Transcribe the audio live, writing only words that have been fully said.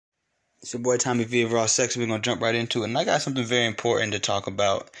It's your boy Tommy V of Raw Sex. We're gonna jump right into it, and I got something very important to talk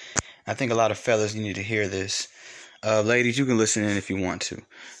about. I think a lot of fellas need to hear this. Ladies, you can listen in if you want to,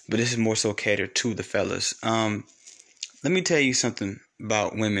 but this is more so catered to the fellas. Let me tell you something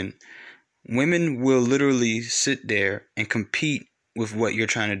about women. Women will literally sit there and compete with what you're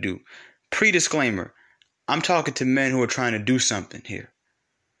trying to do. Pre-disclaimer: I'm talking to men who are trying to do something here.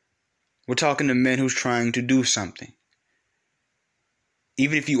 We're talking to men who's trying to do something.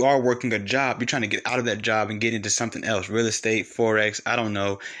 Even if you are working a job, you're trying to get out of that job and get into something else. Real estate, Forex, I don't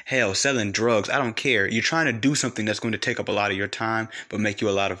know. Hell, selling drugs, I don't care. You're trying to do something that's going to take up a lot of your time, but make you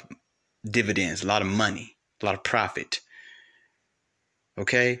a lot of dividends, a lot of money, a lot of profit.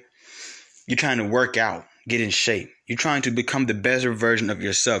 Okay? You're trying to work out, get in shape. You're trying to become the better version of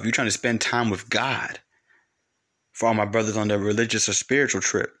yourself. You're trying to spend time with God. For all my brothers on their religious or spiritual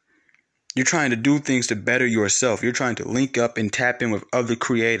trip. You're trying to do things to better yourself. You're trying to link up and tap in with other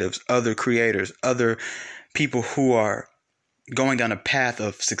creatives, other creators, other people who are going down a path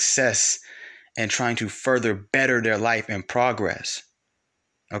of success and trying to further better their life and progress.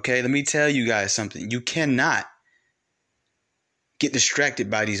 Okay, let me tell you guys something. You cannot get distracted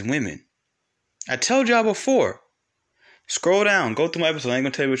by these women. I told y'all before. Scroll down, go through my episode. I ain't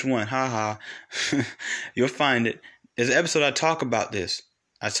gonna tell you which one. Ha ha. You'll find it. There's an episode I talk about this.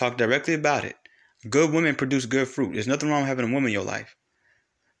 I talk directly about it. Good women produce good fruit. There's nothing wrong with having a woman in your life.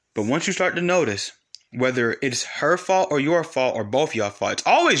 But once you start to notice, whether it's her fault or your fault or both y'all fault, it's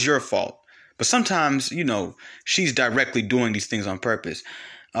always your fault. But sometimes, she's directly doing these things on purpose.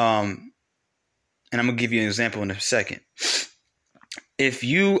 And I'm going to give you an example in a second. If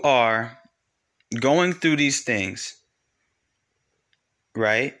you are going through these things,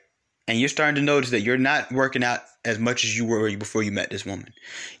 right? And you're starting to notice that you're not working out as much as you were before you met this woman.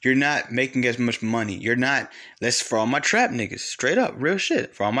 You're not making as much money. You're not, for all my trap niggas, straight up, real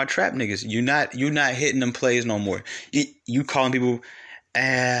shit. For all my trap niggas, you're not hitting them plays no more. You calling people,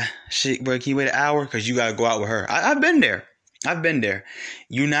 shit, bro, can you wait an hour? Because you got to go out with her. I've been there.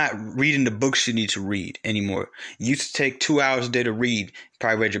 You're not reading the books you need to read anymore. You used to take 2 hours a day to read.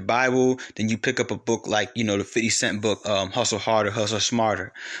 Probably read your Bible. Then you pick up a book like, the 50 Cent book, Hustle Harder, Hustle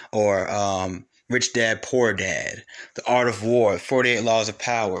Smarter. Or Rich Dad, Poor Dad. The Art of War, 48 Laws of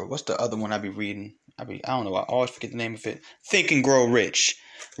Power. What's the other one I be reading? I don't know. I always forget the name of it. Think and Grow Rich,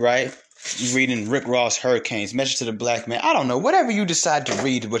 right? You reading Rick Ross Hurricanes, Message to the Black Man. I don't know. Whatever you decide to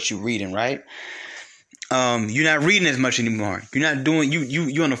read is what you're reading, right? You're not reading as much anymore. You're not doing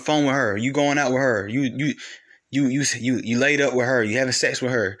you on the phone with her. You going out with her. You laid up with her. You having sex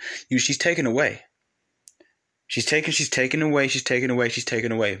with her. She's taken away. She's taken away.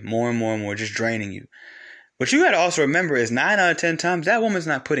 More and more and more, just draining you. What you got to also remember is 9 out of 10 times that woman's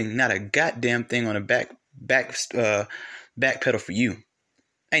not putting not a goddamn thing on a back pedal for you.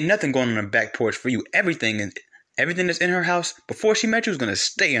 Ain't nothing going on the back porch for you. Everything that's in her house before she met you is gonna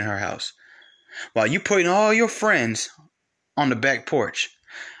stay in her house. While you putting all your friends on the back porch,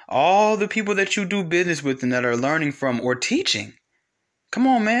 all the people that you do business with and that are learning from or teaching. Come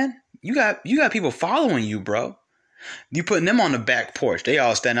on, man. You got people following you, bro. You putting them on the back porch. They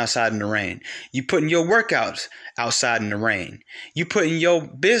all stand outside in the rain. You putting your workouts outside in the rain. You putting your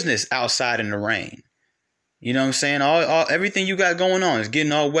business outside in the rain. You know what I'm saying? All everything you got going on is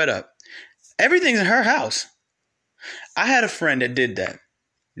getting all wet up. Everything's in her house. I had a friend that did that.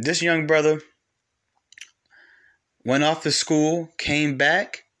 This young brother went off to school, came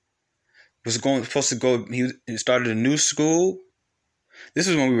back, he started a new school. This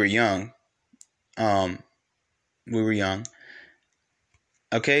was when we were young.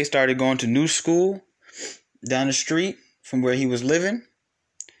 Okay, started going to new school down the street from where he was living.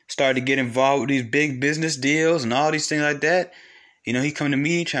 Started to get involved with these big business deals and all these things like that. He come to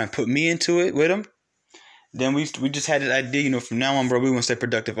me, trying to put me into it with him. Then we just had this idea, from now on, bro, we want to stay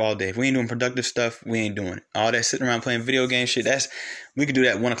productive all day. If we ain't doing productive stuff, we ain't doing it. All that sitting around playing video game shit, we could do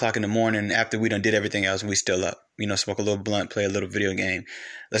that 1 o'clock in the morning after we done did everything else and we still up. Smoke a little blunt, play a little video game.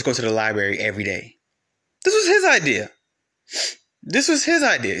 Let's go to the library every day. This was his idea.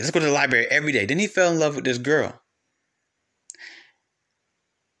 Let's go to the library every day. Then he fell in love with this girl.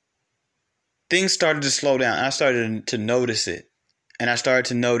 Things started to slow down. I started to notice it. And I started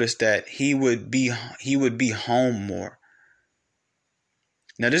to notice that he would be home more.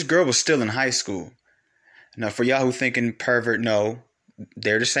 Now, this girl was still in high school. Now, for y'all who thinking pervert, no,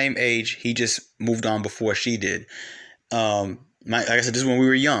 they're the same age. He just moved on before she did. Like I said, this is when we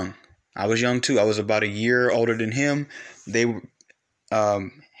were young. I was young too. I was about a year older than him. Him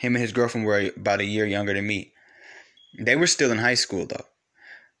and his girlfriend were about a year younger than me. They were still in high school though.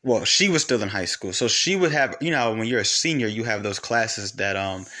 Well, she was still in high school. So she would have, when you're a senior, you have those classes that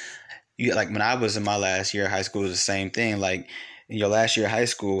You like when I was in my last year of high school, it was the same thing. Like in your last year of high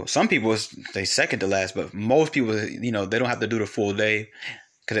school, some people they second to last, but most people, they don't have to do the full day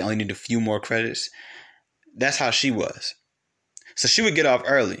because they only need a few more credits. That's how she was. So she would get off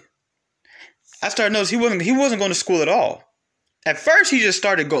early. I started noticing he wasn't going to school at all. At first, he just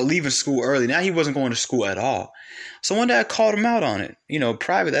started leaving school early. Now he wasn't going to school at all. So one day I called him out on it.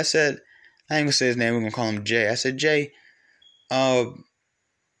 Private. I said, I ain't gonna say his name. We're gonna call him Jay. I said, Jay, I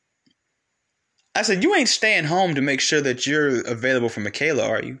said, you ain't staying home to make sure that you're available for Michaela,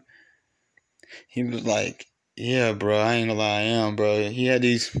 are you? He was like, yeah, bro. I ain't gonna lie, I am, bro. He had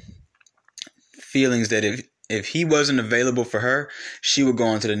these feelings that if he wasn't available for her, she would go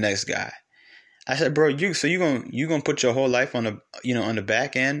on to the next guy. I said, bro, you gonna put your whole life on the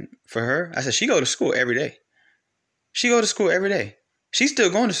back end for her? I said, she go to school every day. She go to school every day. She's still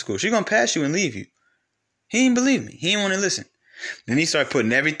going to school. She gonna pass you and leave you. He didn't believe me. He didn't want to listen. Then he started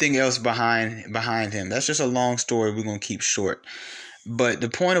putting everything else behind him. That's just a long story we're gonna keep short. But the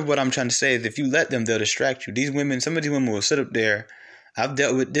point of what I'm trying to say is if you let them, they'll distract you. Some of these women will sit up there. I've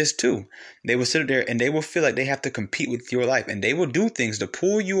dealt with this too. They will sit up there and they will feel like they have to compete with your life. And they will do things to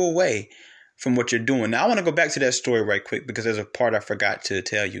pull you away from what you're doing. Now, I want to go back to that story right quick because there's a part I forgot to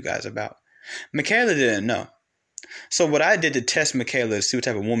tell you guys about. Michaela didn't know. So what I did to test Michaela to see what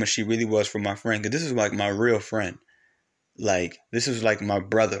type of woman she really was for my friend, because this is like my real friend. Like, this is like my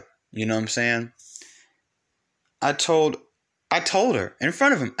brother. You know what I'm saying? I told her in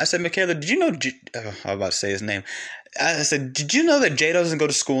front of him. I said, Michaela, did you know... I was about to say his name. I said, did you know that Jay doesn't go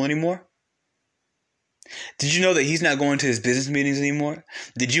to school anymore? Did you know that he's not going to his business meetings anymore?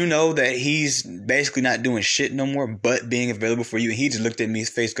 Did you know that he's basically not doing shit no more but being available for you? And he just looked at me, his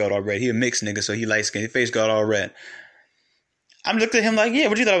face got all red. He a mixed nigga, so he light skinned. His face got all red. I looked at him like, yeah,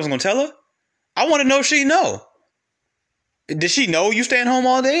 what you thought I was going to tell her? I want to know if she know. Did she know you staying home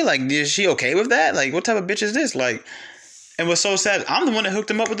all day? Like, is she okay with that? Like, what type of bitch is this? Like, and what's so sad, I'm the one that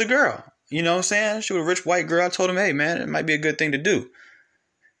hooked him up with the girl. You know what I'm saying? She was a rich white girl. I told him, hey, man, it might be a good thing to do.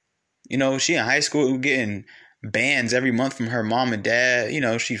 She in high school getting bands every month from her mom and dad.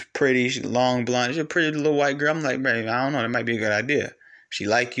 She's pretty. She's long blonde. She's a pretty little white girl. I'm like, man, I don't know. That might be a good idea. She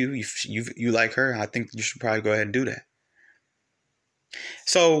like you. You like her. I think you should probably go ahead and do that.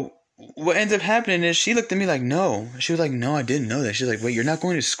 So what ends up happening is she looked at me like, no. She was like, no, I didn't know that. She's like, wait, you're not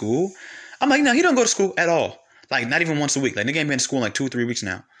going to school? I'm like, no, he don't go to school at all. Like, not even once a week. Like, nigga ain't been in school in like 2 or 3 weeks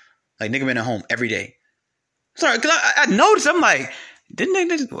now. Like, nigga been at home every day. Sorry, because I noticed. I'm like, didn't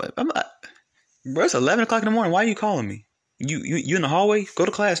they? Bro, it's 11 o'clock in the morning. Why are you calling me? You in the hallway? Go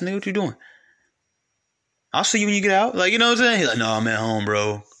to class, nigga. What you doing? I'll see you when you get out. Like, you know what I'm saying? He's like, no, I'm at home,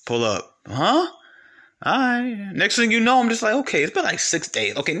 bro. Pull up. Huh? All right. Next thing you know, I'm just like, okay, it's been like 6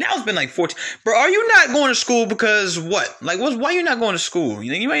 days. Okay, now it's been like 14. Bro, are you not going to school because what? Like, why you not going to school?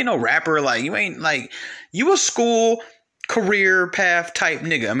 You ain't no rapper. Like, you ain't like, you a school career path type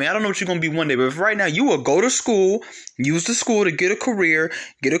nigga. I mean, I don't know what you're going to be one day, but if right now you will go to school, use the school to get a career,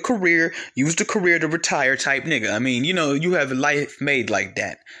 use the career to retire type nigga. I mean, you have a life made like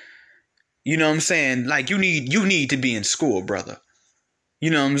that. You know what I'm saying? Like, you need to be in school, brother. You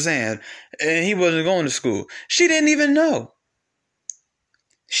know what I'm saying? And he wasn't going to school. She didn't even know.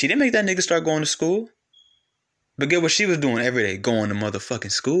 She didn't make that nigga start going to school. But get what she was doing every day? Going to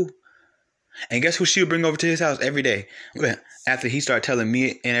motherfucking school. And guess who she would bring over to his house every day? After he started telling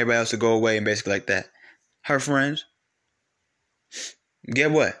me and everybody else to go away and basically like that. Her friends. Get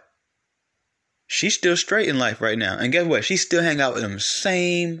what? She's still straight in life right now. And guess what? She still hang out with them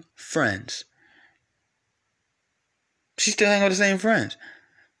same friends. She still hang out with the same friends.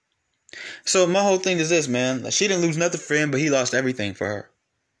 So my whole thing is this, man. She didn't lose nothing for him, but he lost everything for her.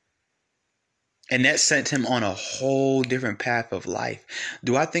 And that sent him on a whole different path of life.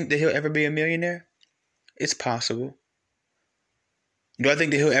 Do I think that he'll ever be a millionaire? It's possible. Do I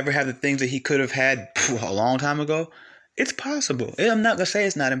think that he'll ever have the things that he could have had a long time ago? It's possible. I'm not going to say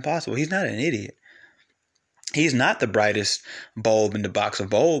it's not impossible. He's not an idiot. He's not the brightest bulb in the box of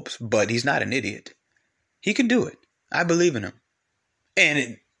bulbs, but he's not an idiot. He can do it. I believe in him.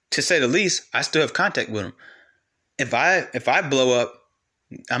 And to say the least, I still have contact with him. If I blow up,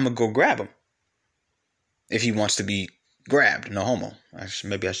 I'm going to go grab him. If he wants to be grabbed, no homo.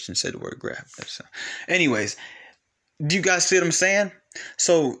 Maybe I shouldn't say the word grab. Anyways, do you guys see what I'm saying?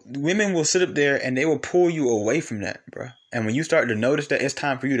 So women will sit up there and they will pull you away from that, bro. And when you start to notice that it's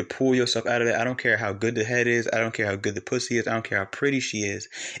time for you to pull yourself out of that, I don't care how good the head is. I don't care how good the pussy is. I don't care how pretty she is.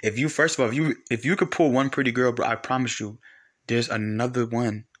 If you could pull one pretty girl, bro, I promise you, there's another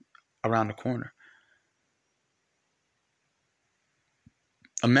one around the corner.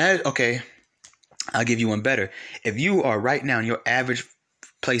 Imagine, okay, I'll give you one better. If you are right now in your average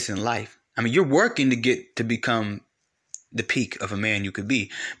place in life. I mean, you're working to get to become the peak of a man you could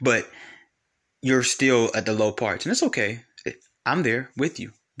be, but you're still at the low parts, and it's okay. I'm there with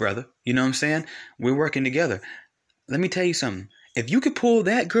you, brother. You know what I'm saying? We're working together. Let me tell you something. If you could pull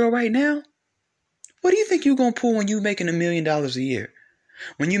that girl right now, what do you think you're going to pull when you're making $1 million a year?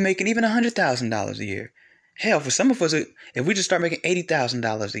 When you're making even $100,000 a year? Hell, for some of us, if we just start making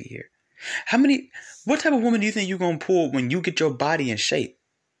 $80,000 a year, what type of woman do you think you're going to pull when you get your body in shape?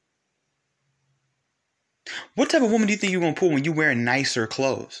 What type of woman do you think you're going to pull when you're wearing nicer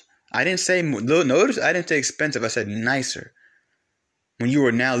clothes? I didn't say, notice I didn't say expensive. I said nicer. When you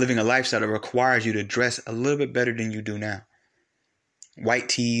are now living a lifestyle that requires you to dress a little bit better than you do now. White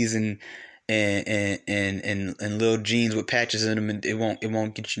tees and little jeans with patches in them, and it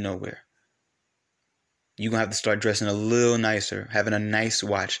won't get you nowhere. You're gonna have to start dressing a little nicer, having a nice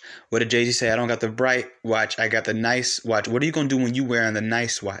watch. What did Jay-Z say? I don't got the bright watch, I got the nice watch. What are you gonna do when you wearing the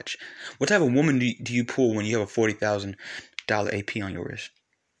nice watch? What type of woman do you pull when you have a $40,000 AP on your wrist?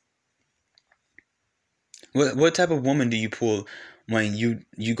 What type of woman do you pull when you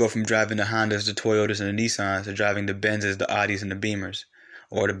go from driving the Hondas, the Toyotas, and the Nissans to driving the Benzes, the Audis, and the Beamers,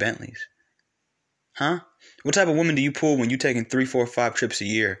 or the Bentleys? Huh? What type of woman do you pull when you're taking 3, 4, 5 trips a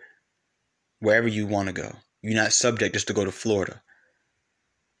year, wherever you want to go? You're not subject just to go to Florida.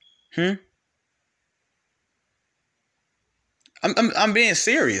 I'm being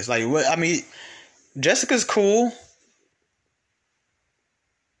serious. Like, what? I mean, Jessica's cool,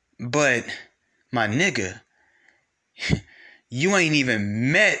 but my nigga, you ain't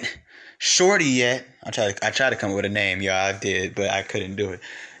even met Shorty yet. I tried to come up with a name, y'all. I did, but I couldn't do it.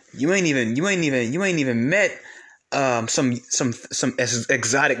 You ain't even met some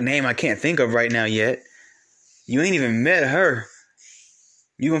exotic name I can't think of right now yet. You ain't even met her.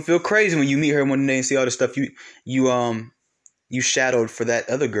 You gonna feel crazy when you meet her one day and see all the stuff you shadowed for that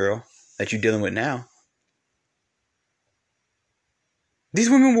other girl that you're dealing with now. These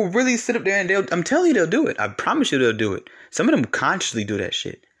women will really sit up there and I'm telling you, they'll do it. I promise you they'll do it. Some of them consciously do that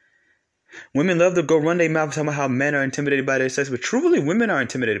shit. Women love to go run their mouth talking about how men are intimidated by their success, but truly women are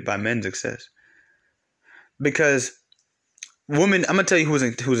intimidated by men's success. Because women, I'm going to tell you who's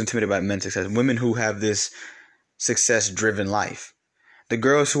intimidated by men's success. Women who have this success-driven life. The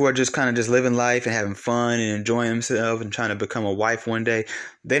girls who are just kind of just living life and having fun and enjoying themselves and trying to become a wife one day,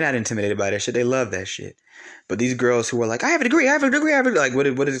 they're not intimidated by that shit. They love that shit. But these girls who are like, I have a degree, like,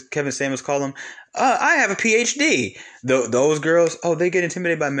 what does Kevin Samuels call them? I have a PhD. Those girls, they get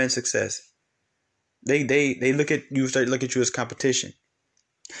intimidated by men's success. They look at you, start looking at you as competition.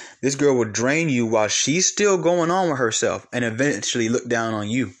 This girl will drain you while she's still going on with herself and eventually look down on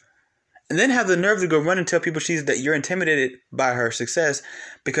you. And then have the nerve to go run and tell people that you're intimidated by her success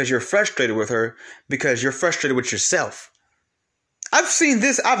because you're frustrated with her, because you're frustrated with yourself. I've seen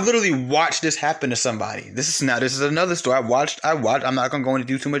this. I've literally watched this happen to somebody. This is another story. I watched. I'm not going to go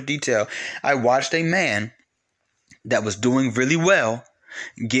into too much detail. I watched a man that was doing really well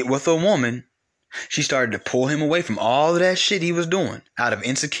get with a woman. She started to pull him away from all of that shit he was doing out of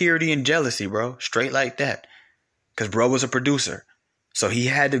insecurity and jealousy, bro. Straight like that. Because bro was a producer. So he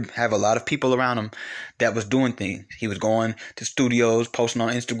had to have a lot of people around him that was doing things. He was going to studios, posting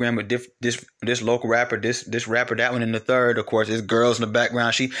on Instagram with this local rapper, this rapper, that one, and the third. Of course, there's girls in the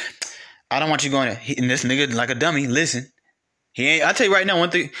background. I don't want you going to, and this nigga like a dummy. Listen, he ain't. I tell you right now, one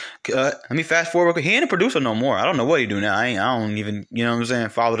thing. Let me fast forward. He ain't a producer no more. I don't know what he do now. I don't even, you know what I'm saying,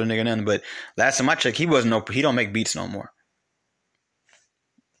 follow the nigga nothing. But last time I checked, he don't make beats no more.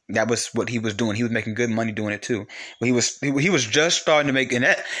 That was what he was doing. He was making good money doing it too. But he was just starting to make, and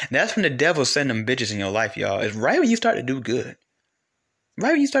that's when the devil send them bitches in your life, y'all. It's right when you start to do good.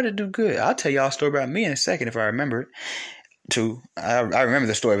 Right when you start to do good. I'll tell y'all a story about me in a second if I remember it. I remember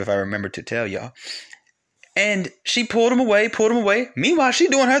the story if I remember to tell y'all. And she pulled him away. Meanwhile, she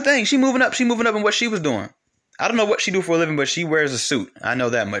doing her thing. She moving up in what she was doing. I don't know what she do for a living, but she wears a suit. I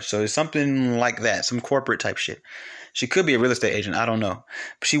know that much. So it's something like that, some corporate type shit. She could be a real estate agent. I don't know.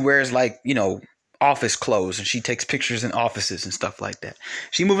 But she wears office clothes and she takes pictures in offices and stuff like that.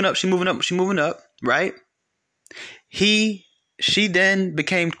 She moving up, right? She then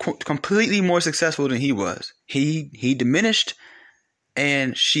became completely more successful than he was. He diminished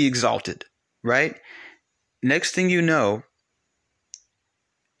and she exalted, right? Next thing you know,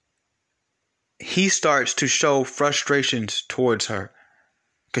 he starts to show frustrations towards her.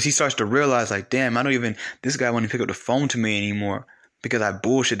 Because he starts to realize, like, damn, this guy won't even pick up the phone to me anymore because I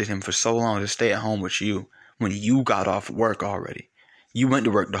bullshitted him for so long to stay at home with you when you got off work already. You went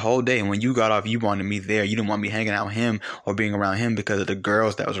to work the whole day, and when you got off, you wanted me there. You didn't want me hanging out with him or being around him because of the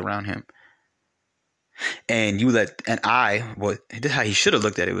girls that was around him. And this is how he should have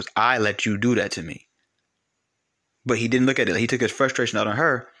looked at it, was I let you do that to me. But he didn't look at it. He took his frustration out on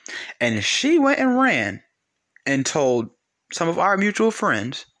her. And she went and ran and told some of our mutual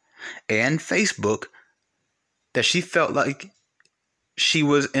friends and Facebook that she felt like she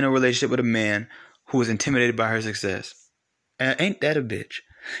was in a relationship with a man who was intimidated by her success. And ain't that a bitch?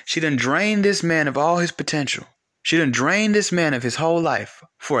 She done drained this man of all his potential. She done drained this man of his whole life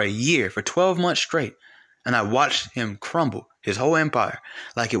for a year, for 12 months straight. And I watched him crumble his whole empire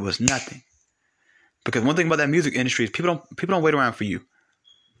like it was nothing. Because one thing about that music industry is people don't wait around for you.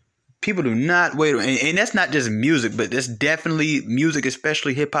 People do not wait. And that's not just music, but that's definitely music,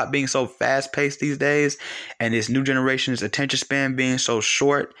 especially hip hop being so fast paced these days. And this new generation's attention span being so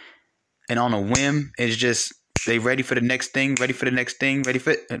short and on a whim. It's just, they ready for the next thing, ready for the next thing, ready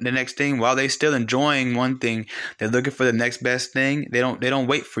for the next thing. While they still enjoying one thing, they're looking for the next best thing. They don't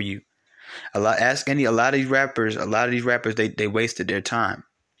wait for you. A lot of these rappers, they wasted their time.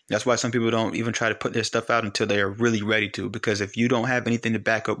 That's why some people don't even try to put their stuff out until they are really ready to. Because if you don't have anything to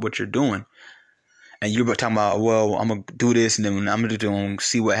back up what you're doing, and you're talking about, well, I'm going to do this and then I'm going to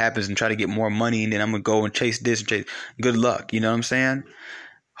see what happens and try to get more money and then I'm going to go and chase this and chase. Good luck. You know what I'm saying?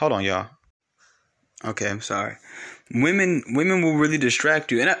 Hold on, y'all. Okay, I'm sorry. Women will really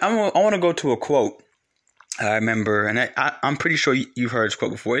distract you. And I want to go to a quote. I remember, and I'm pretty sure you've heard this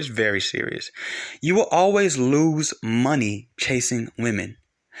quote before. It's very serious. You will always lose money chasing women.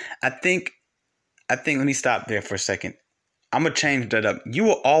 I think, let me stop there for a second. I'm going to change that up. You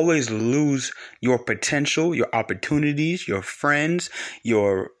will always lose your potential, your opportunities, your friends,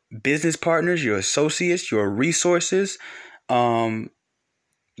 your business partners, your associates, your resources,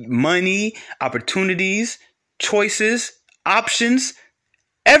 money, opportunities, choices, options,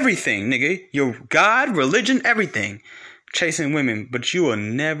 everything, nigga. Your God, religion, everything. Chasing women. But you will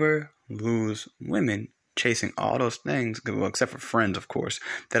never lose women chasing all those things, well, except for friends, of course,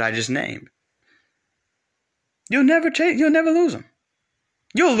 that I just named. You'll never lose them.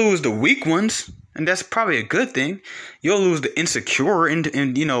 You'll lose the weak ones, and that's probably a good thing. You'll lose the insecure and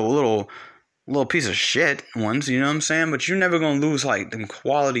little piece of shit ones, you know what I'm saying? But you're never gonna lose like the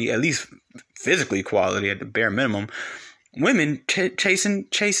quality, at least physically quality at the bare minimum. Women chasing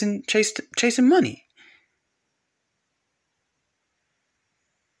money.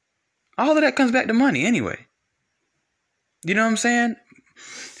 All of that comes back to money anyway. You know what I'm saying?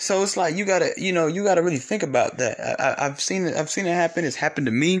 So it's like you gotta really think about that. I've seen it happen. It's happened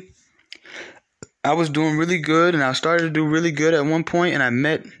to me. I was doing really good, and I started to do really good at one point, and I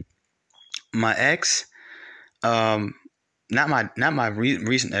met my ex. Not my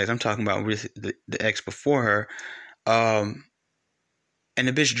recent ex. I'm talking about the ex before her. And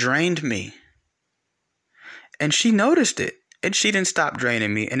the bitch drained me, and she noticed it. And she didn't stop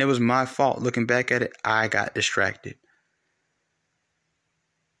draining me. And it was my fault. Looking back at it, I got distracted.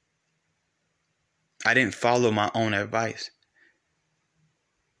 I didn't follow my own advice.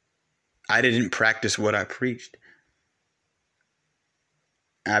 I didn't practice what I preached.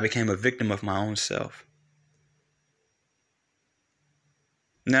 I became a victim of my own self.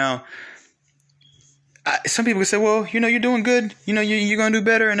 Now, some people say, well, you're doing good. You're going to do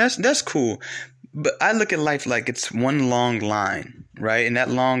better. And that's cool. But I look at life like it's one long line, right? And that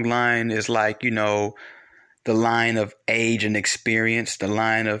long line is like, the line of age and experience, the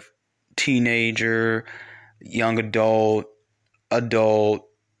line of teenager, young adult,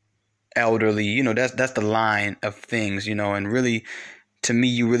 elderly, that's the line of things, and really, to me,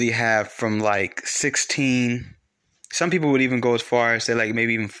 you really have from like 16. Some people would even go as far as say like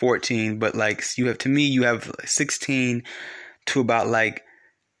maybe even 14, but like you have 16 to about like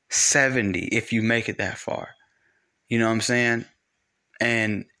 70 if you make it that far. You know what I'm saying?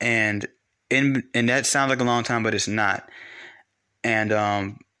 And that sounds like a long time, but it's not.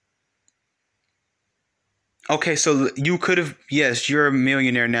 And okay, so you could have, yes, you're a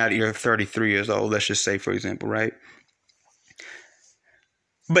millionaire now that you're 33 years old, let's just say, for example, right?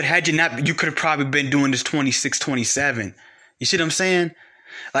 But had you not, you could have probably been doing this 26, 27. You see what I'm saying?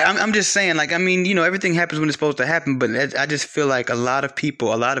 Like, I'm just saying, like, I mean, everything happens when it's supposed to happen, but I just feel like a lot of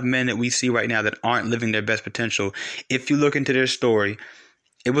people, a lot of men that we see right now that aren't living their best potential, if you look into their story,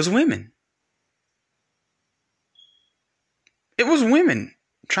 it was women. It was women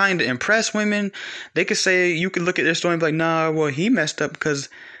trying to impress women. They could say, you could look at their story and be like, nah, well, he messed up because,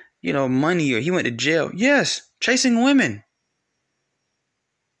 money, or he went to jail. Yes, chasing women.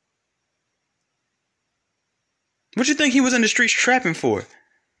 What you think he was in the streets trapping for?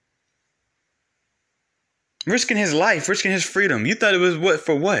 Risking his life, risking his freedom. You thought it was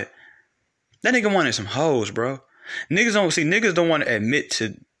for what? That nigga wanted some hoes, bro. Niggas don't want to admit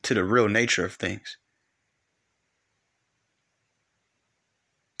to the real nature of things.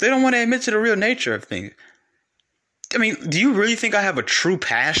 They don't want to admit to the real nature of things. I mean, do you really think I have a true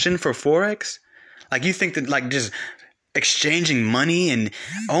passion for Forex? Like, you think that, like, just exchanging money and,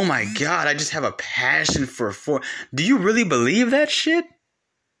 oh my God, I just have a passion for Forex. Do you really believe that shit?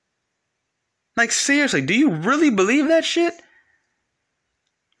 Like, seriously, do you really believe that shit?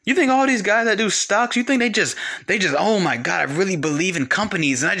 You think all these guys that do stocks, you think they just, oh my God, I really believe in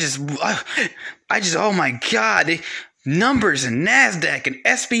companies, and I just, oh my God, numbers and NASDAQ and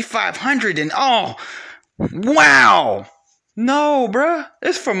SP 500 and all. Wow. No, bruh.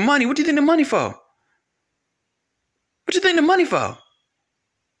 It's for money. What do you think the money for? What you think the money for?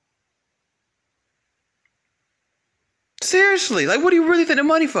 Seriously, like, what do you really think the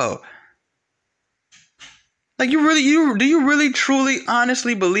money for? Like, do you really, truly,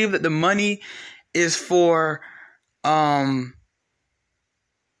 honestly believe that the money is for, them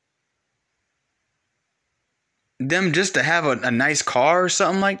just to have a nice car or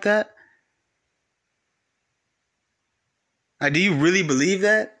something like that? Like, do you really believe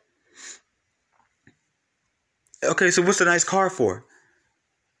that? Okay, so what's the nice car for?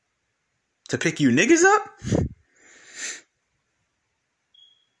 To pick you niggas up?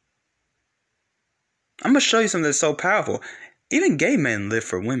 I'm gonna show you something that's so powerful. Even gay men live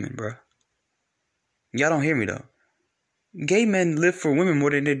for women, bro. Y'all don't hear me though. Gay men live for women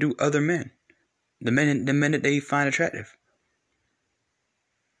more than they do other men. The men that they find attractive.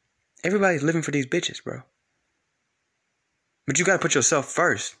 Everybody's living for these bitches, bro. But you gotta put yourself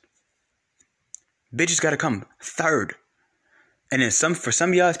first. Bitches gotta come third. And then for some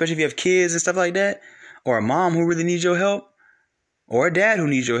of y'all, especially if you have kids and stuff like that, or a mom who really needs your help, or a dad who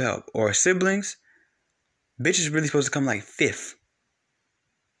needs your help, or siblings, bitch is really supposed to come like fifth.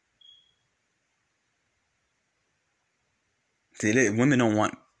 See, women don't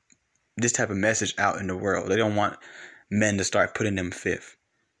want this type of message out in the world. They don't want men to start putting them fifth.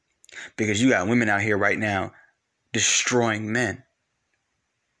 Because you got women out here right now destroying men.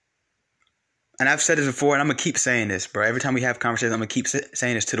 And I've said this before, and I'm going to keep saying this, bro. Every time we have conversations, I'm going to keep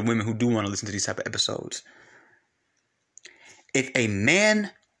saying this to the women who do want to listen to these type of episodes. If a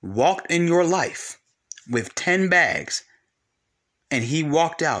man walked in your life with 10 bags and he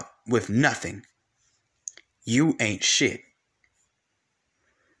walked out with nothing, you ain't shit.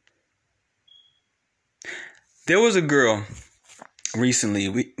 There was a girl recently,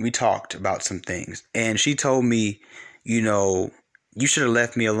 we talked about some things, and she told me, you know, you should have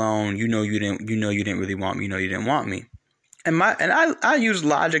left me alone. You know you didn't really want me. You know you didn't want me. And I used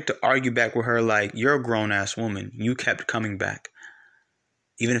logic to argue back with her, like, you're a grown ass woman. You kept coming back.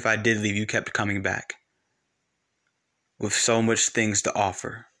 Even if I did leave, you kept coming back with so much things to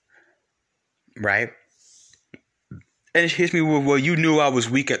offer. Right? And it hits me with, well, you knew I was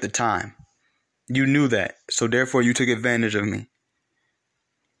weak at the time. You knew that. So therefore you took advantage of me.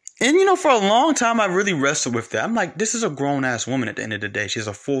 And, you know, for a long time, I really wrestled with that. I'm like, this is a grown-ass woman at the end of the day. She's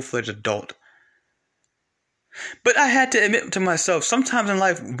a full-fledged adult. But I had to admit to myself, sometimes in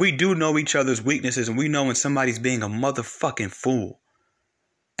life, we do know each other's weaknesses, and we know when somebody's being a motherfucking fool.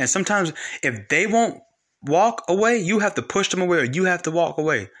 And sometimes, if they won't walk away, you have to push them away, or you have to walk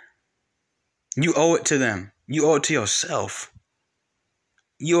away. You owe it to them. You owe it to yourself.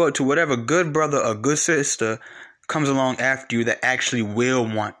 You owe it to whatever good brother or good sister comes along after you that actually will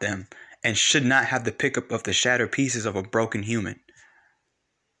want them and should not have the pickup of the shattered pieces of a broken human.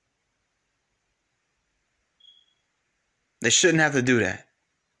 They shouldn't have to do that.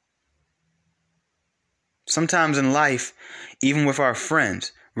 Sometimes in life, even with our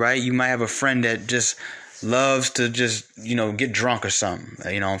friends, right? You might have a friend that just loves to just, you know, get drunk or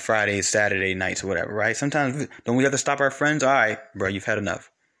something, you know, on Fridays, Saturday nights or whatever, right? Sometimes don't we have to stop our friends? All right, bro, you've had enough.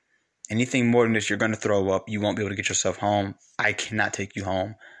 Anything more than this, you're going to throw up. You won't be able to get yourself home. I cannot take you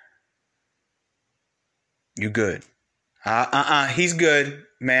home. You good. He's good,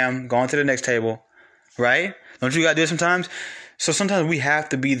 ma'am. Go on to the next table. Right? Don't you got to do it sometimes? So sometimes we have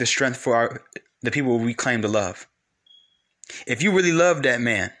to be the strength for the people we claim to love. If you really loved that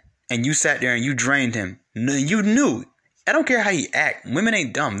man and you sat there and you drained him, you knew. I don't care how he act. Women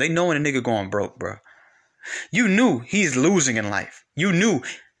ain't dumb. They know when a nigga going broke, bro. You knew he's losing in life. You knew.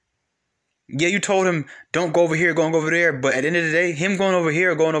 Yeah, you told him, don't go over here, go over there. But at the end of the day, him going over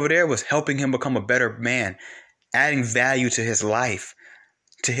here or going over there was helping him become a better man, adding value to his life,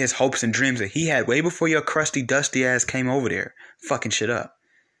 to his hopes and dreams that he had way before your crusty, dusty ass came over there, fucking shit up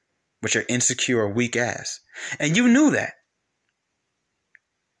with your insecure, weak ass. And you knew that.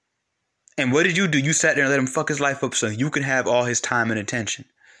 And what did you do? You sat there and let him fuck his life up so you could have all his time and attention.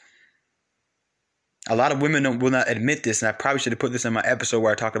 A lot of women will not admit this, and I probably should have put this in my episode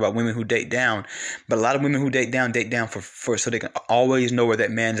where I talked about women who date down. But a lot of women who date down for so they can always know where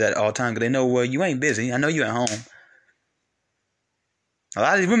that man's at all time. Because they know, well, you ain't busy. I know you at home. A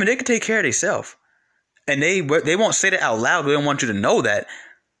lot of these women, they can take care of themselves. And they won't say that out loud. They don't want you to know that.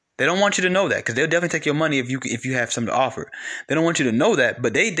 They don't want you to know that because they'll definitely take your money if you have something to offer. They don't want you to know that,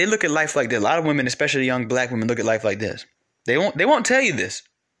 but they look at life like this. A lot of women, especially young black women, look at life like this. They won't tell you this.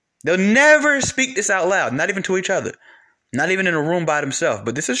 They'll never speak this out loud, not even to each other, not even in a room by themselves.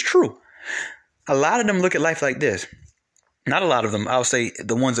 But this is true. A lot of them look at life like this. Not a lot of them. I'll say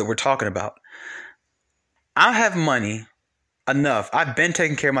the ones that we're talking about. I have money enough. I've been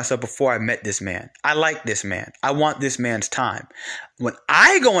taking care of myself before I met this man. I like this man. I want this man's time. When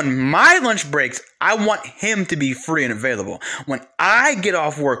I go on my lunch breaks, I want him to be free and available. When I get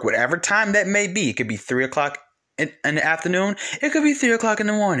off work, whatever time that may be, it could be 3 o'clock in the afternoon. It could be 3 o'clock in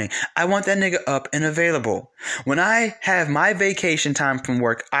the morning. I want that nigga up and available. When I have my vacation time from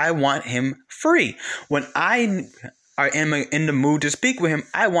work, I want him free. When I am in the mood to speak with him,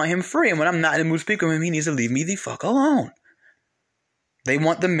 I want him free. And when I'm not in the mood to speak with him, he needs to leave me the fuck alone. They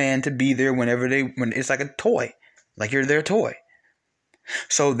want the man to be there when it's like a toy, like you're their toy.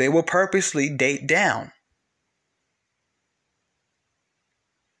 So they will purposely date down.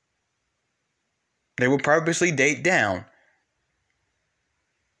 They will purposely date down.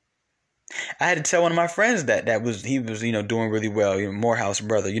 I had to tell one of my friends that he was doing really well, Morehouse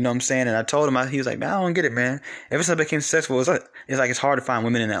brother, you know what I'm saying? And I told him, he was like, man, I don't get it, man. Ever since I became successful, it's hard to find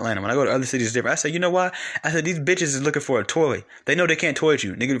women in Atlanta. When I go to other cities, it's different. I said, you know why? I said, these bitches is looking for a toy. They know they can't toy with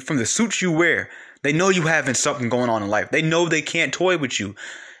you. Nigga, from the suits you wear, they know you having something going on in life. They know they can't toy with you.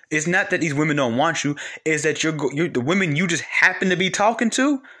 It's not that these women don't want you. It's that the women you just happen to be talking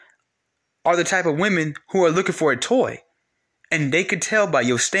to are the type of women who are looking for a toy. And they could tell by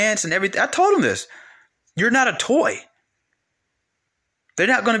your stance and everything. I told them this. You're not a toy. They're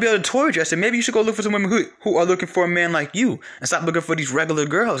not going to be able to toy with you. I said, maybe you should go look for some women who are looking for a man like you and stop looking for these regular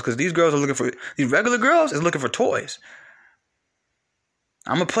girls, because these regular girls is looking for toys.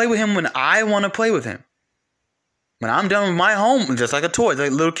 I'm going to play with him when I want to play with him. When I'm done with my homework, just like a toy,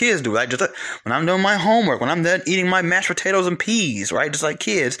 like little kids do, right? When I'm done with my homework, when I'm done eating my mashed potatoes and peas, right? Just like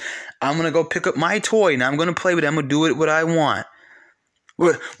kids, I'm going to go pick up my toy and I'm going to play with it. I'm going to do it what I want.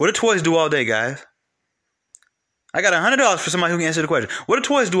 What do toys do all day, guys? I got $100 for somebody who can answer the question. What do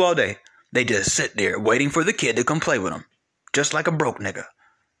toys do all day? They just sit there waiting for the kid to come play with them. Just like a broke nigga.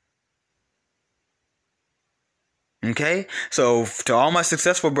 Okay? So to all my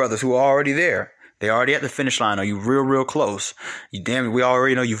successful brothers who are already there, they already at the finish line. Are you real close? You damn it, we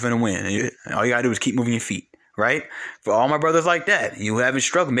already know you're finna win. All you gotta do is keep moving your feet, right? For all my brothers like that, you haven't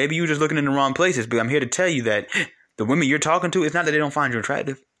struggled. Maybe you're just looking in the wrong places, but I'm here to tell you that the women you're talking to, it's not that they don't find you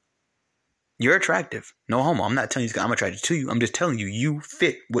attractive. You're attractive. No homo. I'm not telling you I'm attracted to you. I'm just telling you, you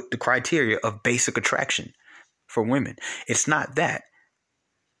fit with the criteria of basic attraction for women. It's not that.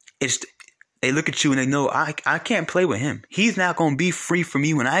 They look at you and they know, I can't play with him. He's not going to be free for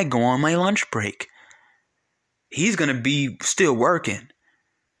me when I go on my lunch break. He's going to be still working.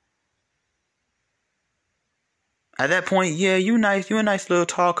 At that point, yeah, you nice. You a nice little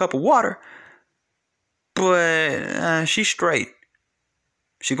tall cup of water. But she's straight.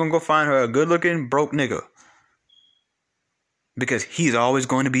 She's going to go find her a good-looking, broke nigga. Because he's always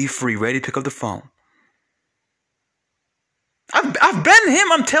going to be free, ready to pick up the phone. I've been him.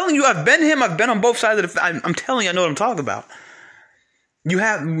 I'm telling you, I've been him. I've been on both sides of the. I'm telling you, I know what I'm talking about. You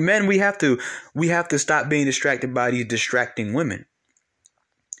have men. We have to stop being distracted by these distracting women.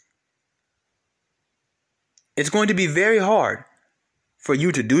 It's going to be very hard for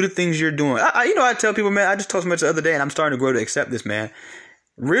you to do the things you're doing. I tell people, man. I just told somebody the other day, and I'm starting to grow to accept this, man.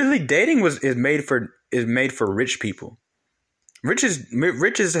 Really, dating is made for rich people. Rich is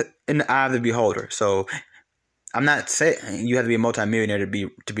in the eye of the beholder. So. I'm not saying you have to be a multimillionaire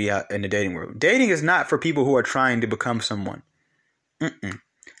to be out in the dating world. Dating is not for people who are trying to become someone.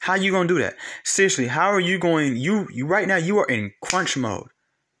 How you gonna do that? Seriously, how are you going? You right now you are in crunch mode.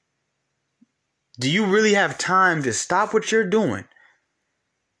 Do you really have time to stop what you're doing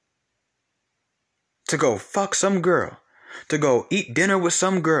to go fuck some girl, to go eat dinner with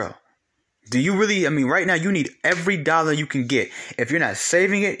some girl? Do you really? I mean, right now you need every dollar you can get. If you're not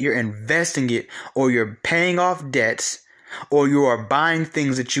saving it, you're investing it, or you're paying off debts, or you are buying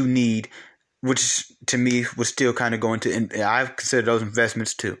things that you need, which to me was still kind of going to. I consider those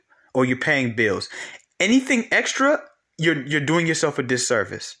investments too. Or you're paying bills. Anything extra, you're doing yourself a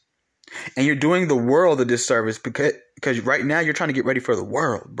disservice, and you're doing the world a disservice because right now you're trying to get ready for the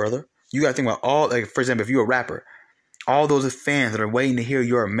world, brother. You got to think about all. Like for example, if you're a rapper. All those fans that are waiting to hear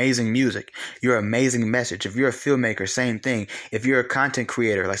your amazing music, your amazing message. If you're a filmmaker, same thing. If you're a content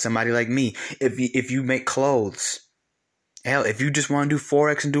creator, like somebody like me, if you make clothes, hell, if you just want to do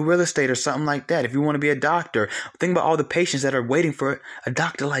Forex and do real estate or something like that, if you want to be a doctor, think about all the patients that are waiting for a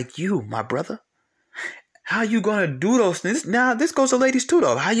doctor like you, my brother. How you going to do those things? Now, this goes to ladies too,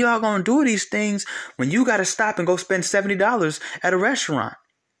 though. How y'all going to do these things when you got to stop and go spend $70 at a restaurant?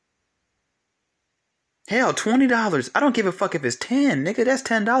 Hell, $20. I don't give a fuck if it's 10, nigga. That's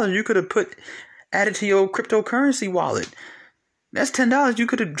 $10 you could have added to your cryptocurrency wallet. That's $10 you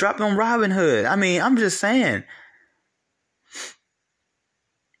could have dropped on Robinhood. I mean, I'm just saying.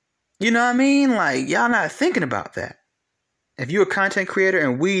 You know what I mean? Like, y'all not thinking about that. If you're a content creator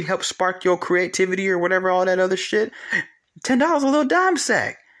and weed helps spark your creativity or whatever, all that other shit, $10 a little dime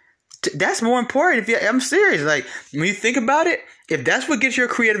sack. That's more important. I'm serious. Like, when you think about it, if that's what gets your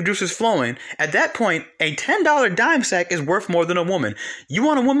creative juices flowing, at that point, a $10 dime sack is worth more than a woman. You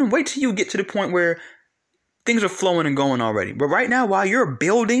want a woman? Wait till you get to the point where things are flowing and going already. But right now, while you're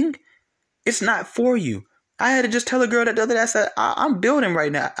building, it's not for you. I had to just tell a girl that the other day, I said, I'm building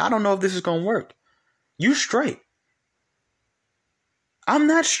right now. I don't know if this is going to work. You straight. I'm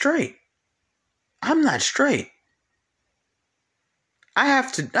not straight. I'm not straight. I have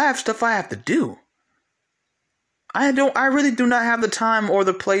stuff I have to do. I really do not have the time or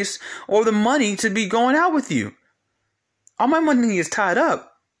the place or the money to be going out with you. All my money is tied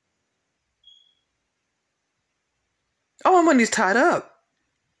up. All my money is tied up.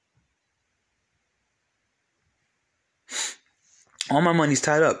 All my money's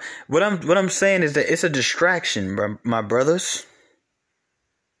tied up. What I'm saying is that it's a distraction, my brothers.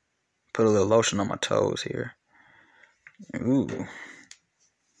 Put a little lotion on my toes here. Ooh.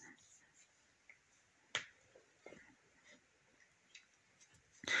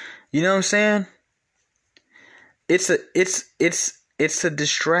 You know what I'm saying? It's a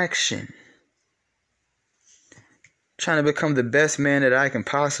distraction. Trying to become the best man that I can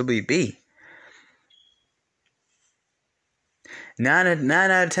possibly be. 9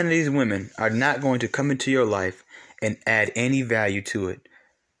 out of 10 of these women are not going to come into your life and add any value to it.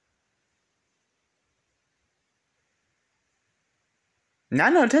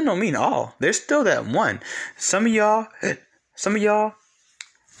 9 out of 10 don't mean all. There's still that one. Some of y'all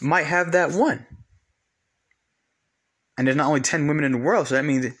might have that one. And there's not only 10 women in the world, so that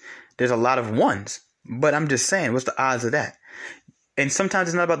means there's a lot of ones. But I'm just saying, what's the odds of that? And sometimes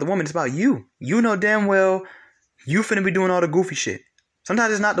it's not about the woman, it's about you. You know damn well you finna be doing all the goofy shit.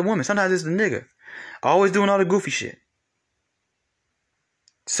 Sometimes it's not the woman, sometimes it's the nigga. Always doing all the goofy shit.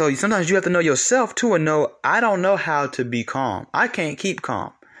 So sometimes you have to know yourself too and know, I don't know how to be calm. I can't keep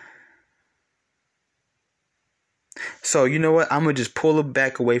calm. So you know what? I'm going to just pull her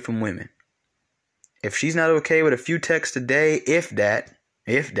back away from women. If she's not okay with a few texts a day, if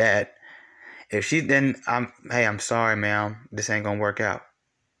she, then I'm sorry, ma'am. This ain't going to work out.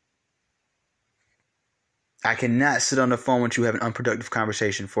 I cannot sit on the phone with you, have an unproductive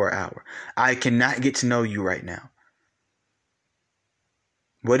conversation for an hour. I cannot get to know you right now.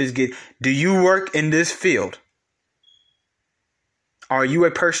 Do you work in this field? Are you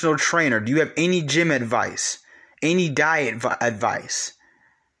a personal trainer? Do you have any gym advice? Any diet advice?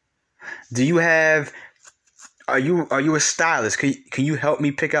 Are you a stylist? Can you help me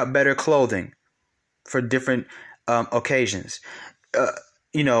pick out better clothing for different occasions?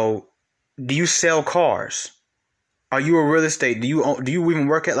 Do you sell cars? Are you a real estate? Do you even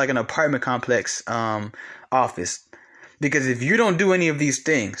work at like an apartment complex office? Because if you don't do any of these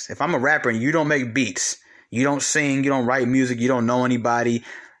things, if I'm a rapper and you don't make beats, you don't sing, you don't write music, you don't know anybody,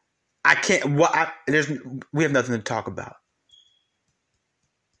 I can't. We have nothing to talk about.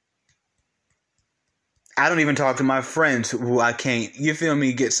 I don't even talk to my friends who I can't, you feel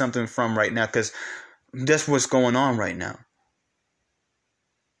me, get something from right now, because that's what's going on right now.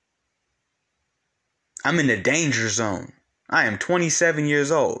 I'm in the danger zone. I am 27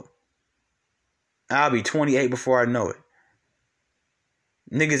 years old. I'll be 28 before I know it.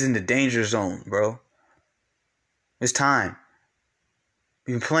 Niggas in the danger zone, bro. It's time.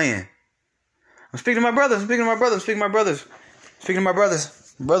 We've been playing. I'm speaking to my brothers. Brothers,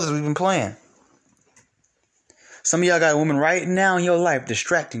 we've been playing. Some of y'all got a woman right now in your life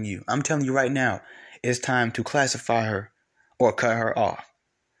distracting you. I'm telling you right now, it's time to classify her or cut her off.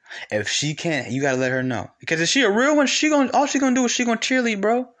 If she can't, you gotta let her know. Because if she a real one, all she gonna do is she gonna cheerlead,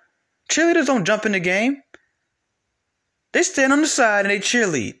 bro. Cheerleaders don't jump in the game. They stand on the side and they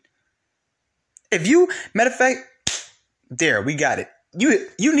cheerlead. Matter of fact, there, we got it.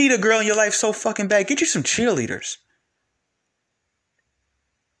 You need a girl in your life so fucking bad. Get you some cheerleaders.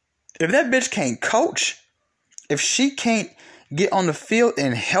 If that bitch can't coach, If she can't get on the field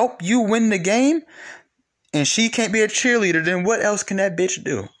and help you win the game, and she can't be a cheerleader, then what else can that bitch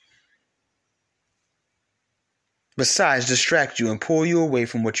do? Besides distract you and pull you away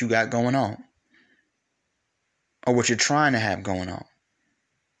from what you got going on. Or what you're trying to have going on.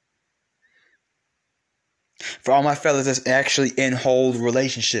 For all my fellas that's actually in whole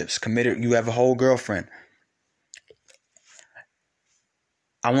relationships, committed, you have a whole girlfriend.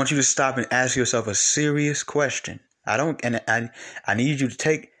 I want you to stop and ask yourself a serious question. I need you to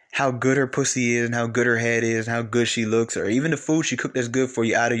take how good her pussy is and how good her head is and how good she looks, or even the food she cooked that's good for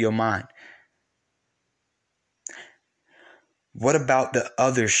you, out of your mind. What about the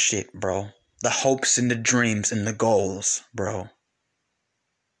other shit, bro? The hopes and the dreams and the goals, bro.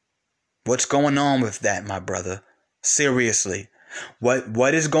 What's going on with that, my brother? Seriously.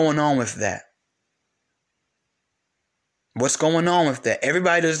 What is going on with that? What's going on with that?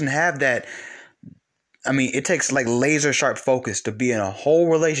 Everybody doesn't have that. I mean, it takes like laser sharp focus to be in a whole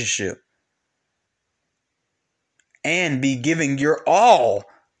relationship and be giving your all.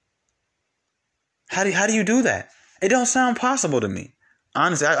 How do you do that? It don't sound possible to me.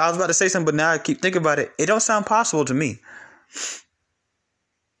 Honestly, I was about to say something, but now I keep thinking about it. It don't sound possible to me.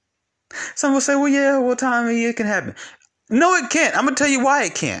 Some will say, well, yeah, well, Tommy, it can happen. No, it can't. I'm going to tell you why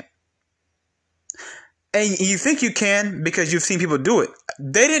it can't. And you think you can because you've seen people do it.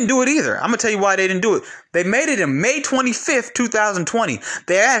 They didn't do it either. I'm going to tell you why they didn't do it. They made it in May 25th, 2020.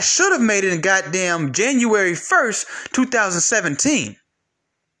 Their ass should have made it in goddamn January 1st, 2017.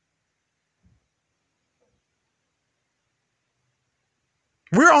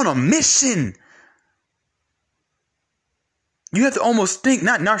 We're on a mission. You have to almost think,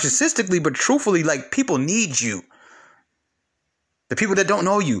 not narcissistically, but truthfully, like people need you. The people that don't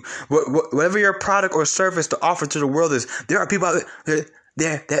know you, whatever your product or service to offer to the world is, there are people out there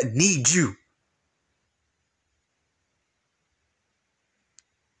that need you.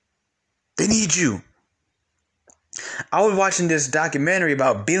 They need you. I was watching this documentary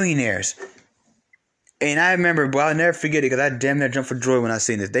about billionaires. And I remember, but I'll never forget it because I damn near jumped for joy when I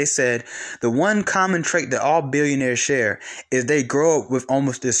seen this. They said the one common trait that all billionaires share is they grow up with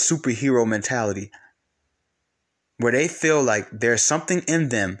almost this superhero mentality, where they feel like there's something in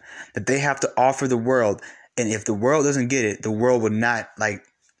them that they have to offer the world. And if the world doesn't get it, the world would not like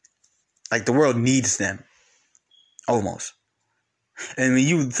the world needs them. Almost. And when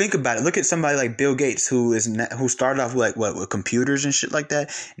you think about it, look at somebody like Bill Gates, who started off with computers and shit like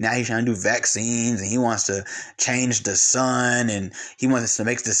that. Now he's trying to do vaccines and he wants to change the sun and he wants to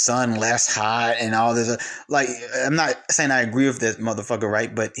make the sun less hot and all this. Like, I'm not saying I agree with this motherfucker,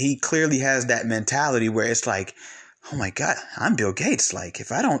 right? But he clearly has that mentality where it's like, oh my God, I'm Bill Gates. Like,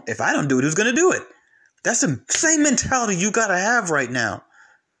 if I don't do it, who's gonna do it? That's the same mentality you gotta have right now.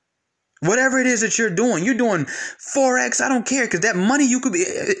 Whatever it is that you're doing Forex. I don't care, because that money you could be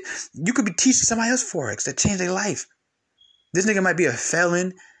teaching somebody else Forex that changed their life. This nigga might be a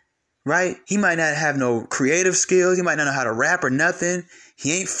felon, right? He might not have no creative skills. He might not know how to rap or nothing.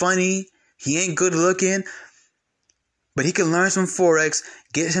 He ain't funny. He ain't good looking. But he can learn some Forex,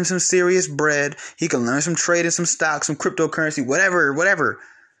 get him some serious bread. He can learn some trading, some stocks, some cryptocurrency, whatever.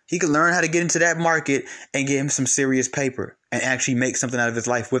 He can learn how to get into that market and get him some serious paper and actually make something out of his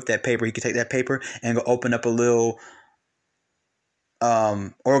life with that paper. He could take that paper and go open up a little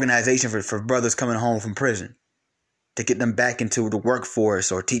organization for brothers coming home from prison to get them back into the workforce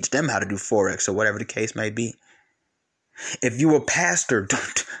or teach them how to do Forex or whatever the case may be. If you a pastor,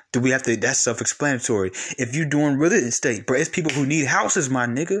 that's self-explanatory. If you're doing real estate, bro, it's people who need houses, my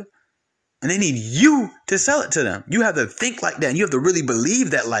nigga. And they need you to sell it to them. You have to think like that. And you have to really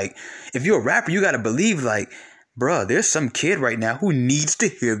believe that, like, if you're a rapper, you got to believe, like, bruh, there's some kid right now who needs to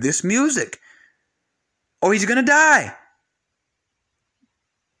hear this music. Or he's going to die.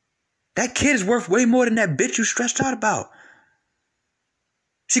 That kid is worth way more than that bitch you stressed out about.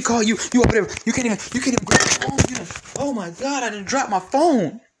 She called you over there. You can't even grab the phone. Oh my God, I didn't drop my phone.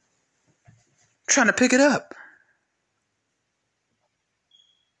 I'm trying to pick it up.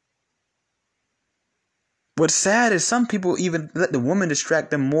 What's sad is some people even let the woman distract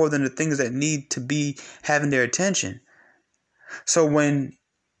them more than the things that need to be having their attention. So when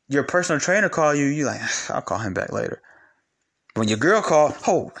your personal trainer call you, you're like, I'll call him back later. When your girl call,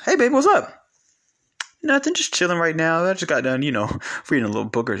 oh, hey babe, what's up? Nothing, just chilling right now. I just got done, reading a little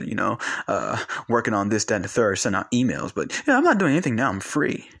book or, working on this, that, and the third, sending out emails. But yeah, I'm not doing anything now. I'm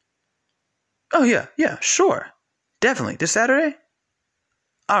free. Oh yeah, sure. Definitely. This Saturday?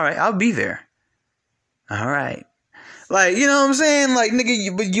 All right, I'll be there. All right. Like, you know what I'm saying? Like,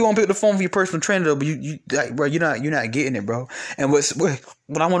 nigga, you won't pick up the phone for your personal trainer, though, but you like, bro, you're not getting it, bro. And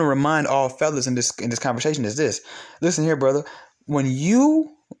what I want to remind all fellas in this conversation is this. Listen here, brother. When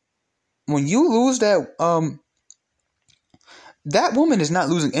you lose that, that woman is not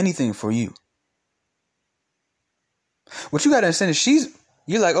losing anything for you. What you gotta understand is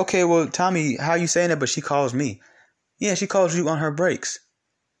you're like, okay, well, Tommy, how you saying that? But she calls me. Yeah, she calls you on her breaks.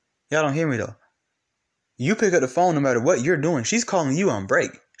 Y'all don't hear me though. You pick up the phone no matter what you're doing. She's calling you on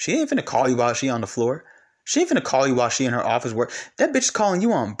break. She ain't finna call you while she on the floor. She ain't finna call you while she in her office work. That bitch is calling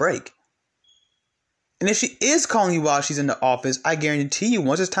you on break. And if she is calling you while she's in the office, I guarantee you,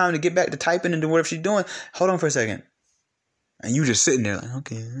 once it's time to get back to typing and do whatever she's doing, hold on for a second. And you just sitting there like,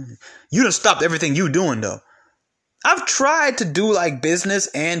 okay. You done stopped everything you doing though. I've tried to do like business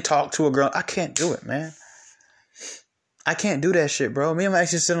and talk to a girl. I can't do it, man. I can't do that shit, bro. Me and my ex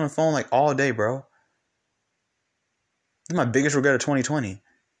just sit on the phone like all day, bro. That's my biggest regret of 2020.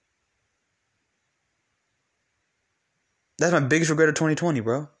 That's my biggest regret of 2020,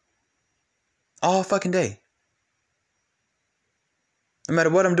 bro. All fucking day. No matter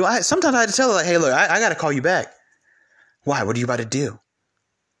what I'm doing. Sometimes I had to tell her, like, hey, look, I got to call you back. Why? What are you about to do?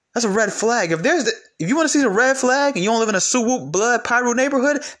 That's a red flag. If you want to see the red flag and you don't live in a Suwoop blood pyro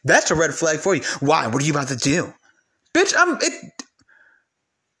neighborhood, that's a red flag for you. Why? What are you about to do? Bitch,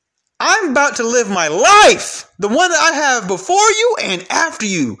 I'm about to live my life. The one that I have before you and after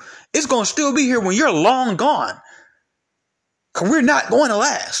you. It's going to still be here when you're long gone. Because we're not going to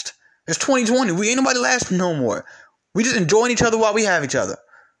last. It's 2020. We ain't nobody lasting no more. We just enjoying each other while we have each other.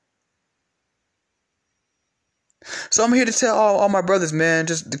 So I'm here to tell all my brothers, man,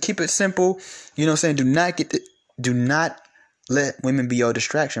 just to keep it simple. You know what I'm saying? Do not let women be your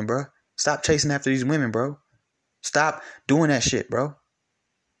distraction, bro. Stop chasing after these women, bro. Stop doing that shit, bro.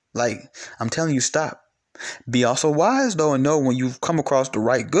 Like, I'm telling you, stop. Be also wise, though, and know when you've come across the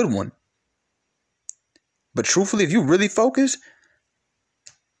right good one. But truthfully, if you really focus,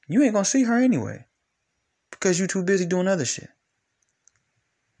 you ain't gonna see her anyway. Because you too busy doing other shit.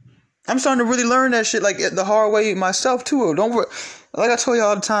 I'm starting to really learn that shit, like, the hard way myself, too. Don't worry. Like I told you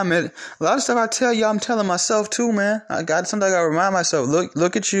all the time, man. A lot of stuff I tell you, I'm telling myself, too, man. Sometimes I gotta remind myself,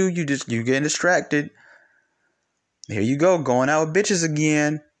 look at you. You getting distracted. Here you go, going out with bitches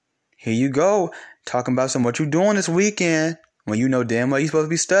again. Here you go, talking about what you doing this weekend when you know damn well you're supposed to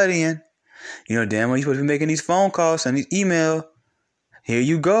be studying. You know damn well you're supposed to be making these phone calls and these emails. Here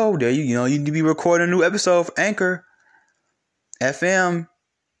you go. There you need to be recording a new episode for Anchor FM.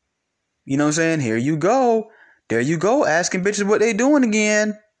 You know what I'm saying? Here you go. There you go, asking bitches what they doing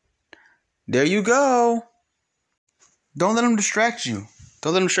again. There you go. Don't let them distract you.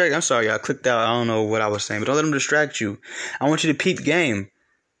 Don't let them distract you. I'm sorry, y'all clicked out. I don't know what I was saying, but don't let them distract you. I want you to peep game.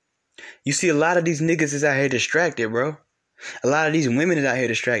 You see a lot of these niggas is out here distracted, bro. A lot of these women is out here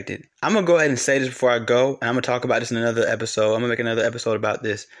distracted. I'm going to go ahead and say this before I go, and I'm going to talk about this in another episode. I'm going to make another episode about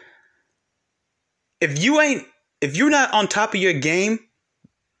this. If you're not on top of your game,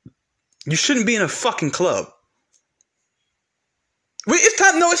 you shouldn't be in a fucking club.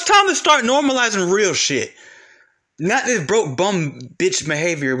 It's time to start normalizing real shit. Not this broke bum bitch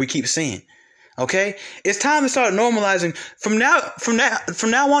behavior we keep seeing. Okay? It's time to start normalizing. From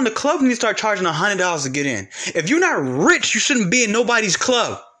now on, the club needs to start charging $100 to get in. If you're not rich, you shouldn't be in nobody's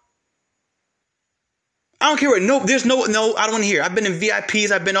club. I don't care what. No, I don't want to hear. I've been in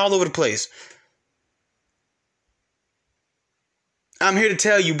VIPs. I've been all over the place. I'm here to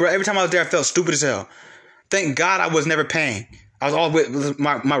tell you, bro. Every time I was there, I felt stupid as hell. Thank God I was never paying. I was all with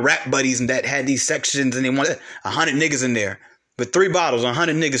my rap buddies and that had these sections and they wanted 100 niggas in there. With 3 bottles,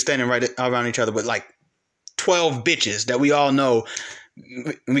 100 niggas standing right around each other with like 12 bitches that we all know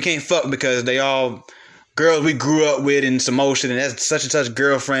we can't fuck because they all girls we grew up with in some motion, and that's such and such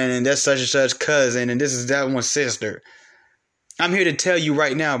girlfriend and that's such and such cousin and this is that one's sister. I'm here to tell you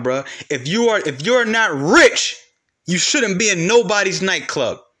right now, bro. If you're not rich, you shouldn't be in nobody's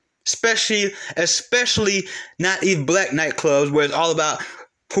nightclub. Especially not even black nightclubs where it's all about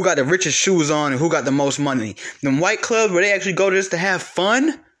who got the richest shoes on and who got the most money. Them white clubs where they actually go just to have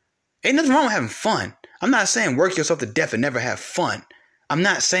fun. Ain't nothing wrong with having fun. I'm not saying work yourself to death and never have fun. I'm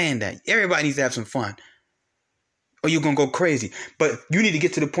not saying that. Everybody needs to have some fun. Or you're going to go crazy. But you need to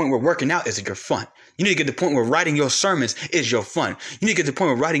get to the point where working out is your fun. You need to get to the point where writing your sermons is your fun. You need to get to the point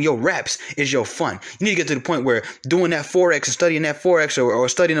where writing your raps is your fun. You need to get to the point where doing that Forex and studying that Forex or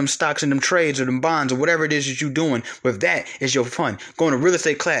studying them stocks and them trades or them bonds or whatever it is that you're doing with that is your fun. Going to real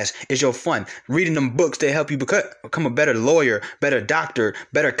estate class is your fun. Reading them books that help you become a better lawyer, better doctor,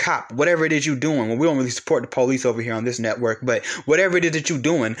 better cop, whatever it is you're doing. Well, we don't really support the police over here on this network, but whatever it is that you're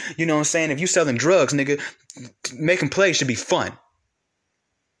doing, you know what I'm saying? If you're selling drugs, nigga, making plays should be fun.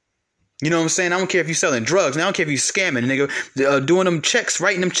 You know what I'm saying? I don't care if you're selling drugs. And I don't care if you're scamming. Nigga, doing them checks,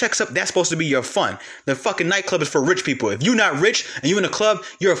 writing them checks up. That's supposed to be your fun. The fucking nightclub is for rich people. If you're not rich and you in a club,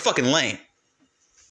 you're a fucking lame.